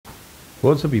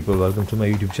What's up people, welcome to my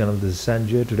YouTube channel. This is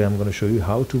Sanjay. Today I'm going to show you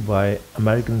how to buy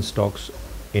American stocks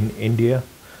in India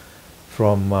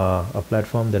from a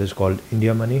platform that is called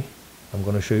India Money. I'm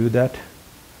going to show you that.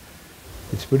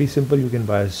 It's pretty simple. You can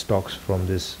buy stocks from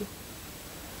this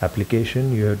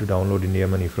application. You have to download India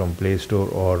Money from Play Store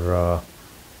or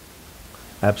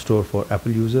App Store for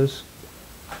Apple users.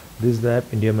 This is the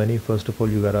app, India Money. First of all,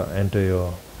 you gotta enter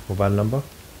your mobile number.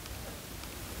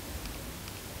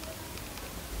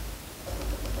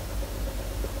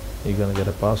 You're gonna get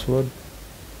a password.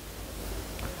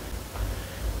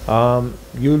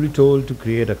 You'll be told to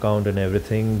create account and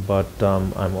everything, but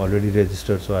I'm already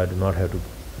registered, so I do not have to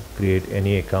create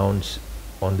any accounts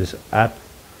on this app.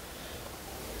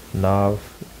 Now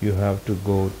you have to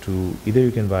go to, either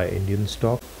you can buy Indian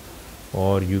stock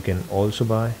or you can also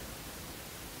buy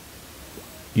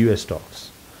US stocks.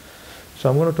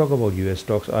 So I'm going to talk about US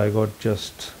stocks. I got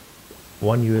just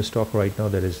one US stock right now,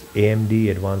 that is AMD,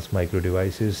 Advanced Micro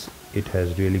Devices. It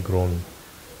has really grown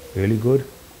really good.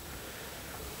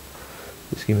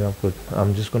 Just give me up good.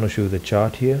 I'm just going to show you the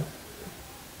chart here.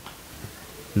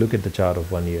 Look at the chart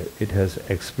of 1 year. It has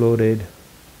exploded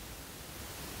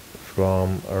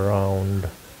from around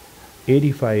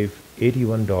 $85,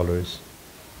 $81,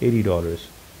 $80.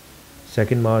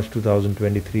 2nd March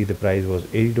 2023 the price was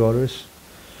 $80,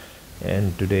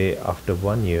 and today after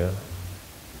 1 year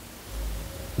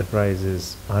the price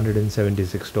is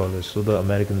 $176. So the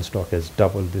American stock has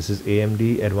doubled. This is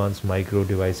AMD, Advanced Micro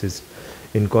Devices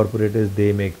Incorporated.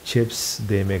 They make chips,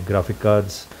 they make graphic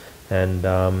cards, and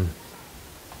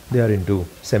they are into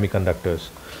semiconductors.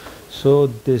 So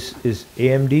this is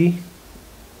AMD,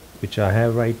 which I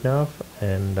have right now,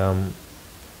 and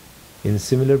in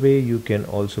similar way you can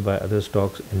also buy other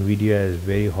stocks. Nvidia is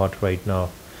very hot right now.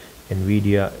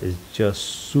 Nvidia is just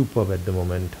superb at the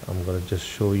moment. I'm gonna just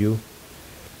show you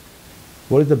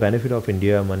what is the benefit of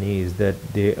India Money. Is that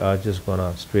they are just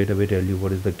gonna straight away tell you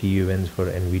what is the key events for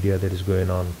Nvidia that is going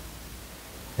on,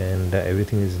 and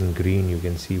everything is in green. You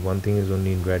can see one thing is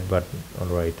only in red, but all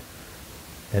right.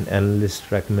 An analyst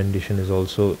recommendation is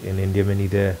also in India Money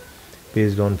there,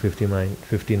 based on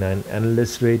 59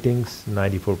 analyst ratings.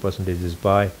 94% is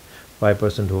buy,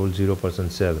 5% hold,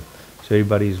 0% sell. So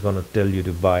everybody is gonna tell you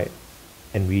to buy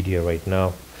Nvidia right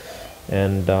now.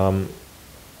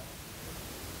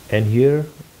 And here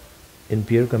in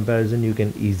peer comparison you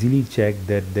can easily check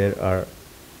that there are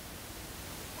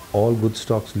all good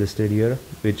stocks listed here,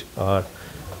 which are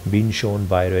being shown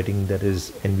buy rating. That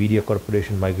is Nvidia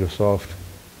Corporation, Microsoft,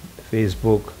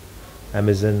 Facebook,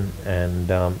 Amazon,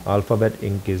 and Alphabet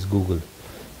Inc. is Google.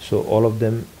 So all of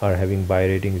them are having buy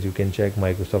ratings. You can check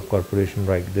Microsoft Corporation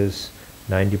like this,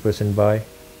 90% buy.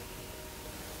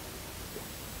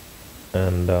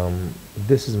 And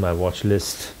this is my watch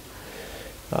list.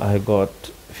 I got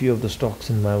a few of the stocks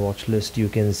in my watch list. You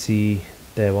can see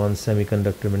Taiwan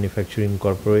Semiconductor Manufacturing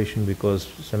Corporation, because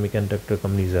semiconductor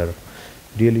companies are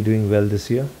really doing well this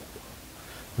year.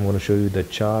 I'm going to show you the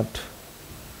chart,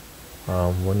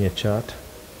 1 year chart.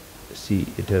 See,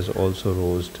 it has also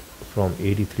rose from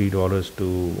 $83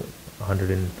 to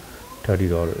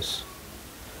 $130.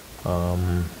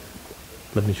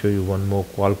 Let me show you one more.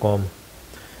 Qualcomm.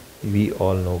 We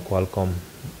all know Qualcomm.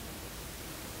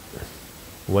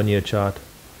 1 year chart.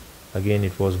 Again,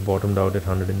 it was bottomed out at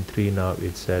 103. Now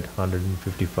it's at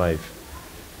 155.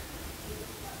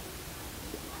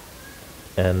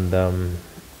 And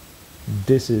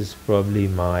this is probably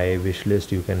my wish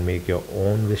list. You can make your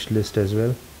own wish list as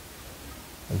well.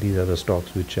 These are the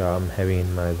stocks which I'm having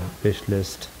in my wish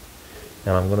list,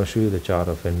 and I'm going to show you the chart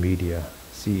of Nvidia.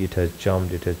 See, it has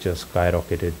jumped. It has just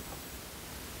skyrocketed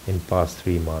in past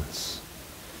 3 months.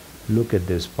 Look at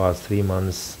this, past 3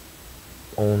 months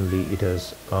only. It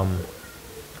has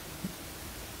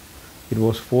it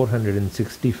was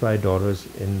 $465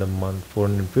 in the month,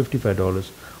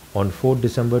 $455 on 4th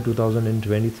December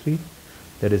 2023.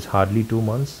 That is hardly 2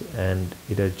 months, and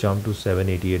it has jumped to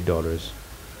 $788.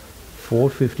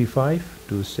 455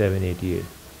 to 788.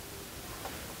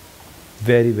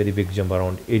 Very big jump,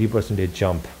 around 80%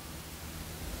 jump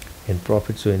in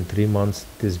profit. So in 3 months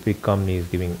this big company is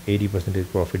giving 80%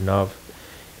 profit. Now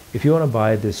if you want to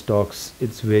buy these stocks,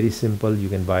 it's very simple. You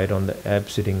can buy it on the app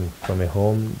sitting from your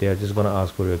home. They are just going to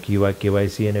ask for your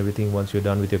KYC and everything. Once you're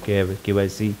done with your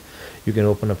KYC, you can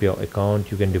open up your account.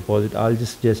 You can deposit. I'll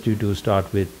just suggest you to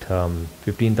start with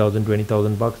 15,000,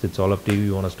 20,000 bucks. It's all up to you.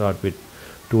 You want to start with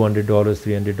 $200,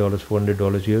 $300,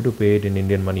 $400. You have to pay it in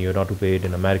Indian money. You have not to pay it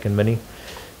in American money.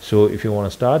 So if you want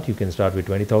to start, you can start with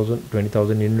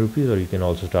 20,000 Indian rupees, or you can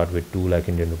also start with 2 lakh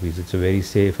Indian rupees. It's a very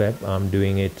safe app. I'm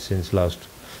doing it since last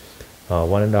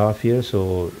 1.5 years.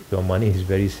 So your money is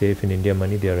very safe in India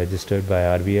Money. They are registered by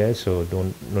RBI, so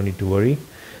no need to worry.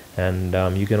 And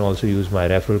you can also use my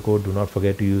referral code. Do not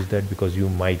forget to use that, because you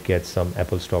might get some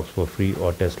Apple stocks for free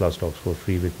or Tesla stocks for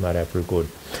free with my referral code.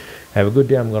 Have a good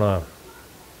day. I'm gonna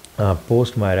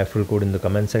post my referral code in the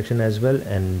comment section as well,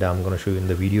 and I'm gonna show you in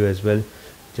the video as well.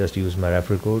 Just use my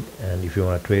referral code, and if you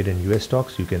want to trade in US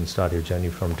stocks, you can start your journey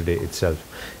from today itself.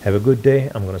 Have a good day.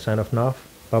 I'm gonna sign off now.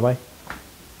 Bye bye.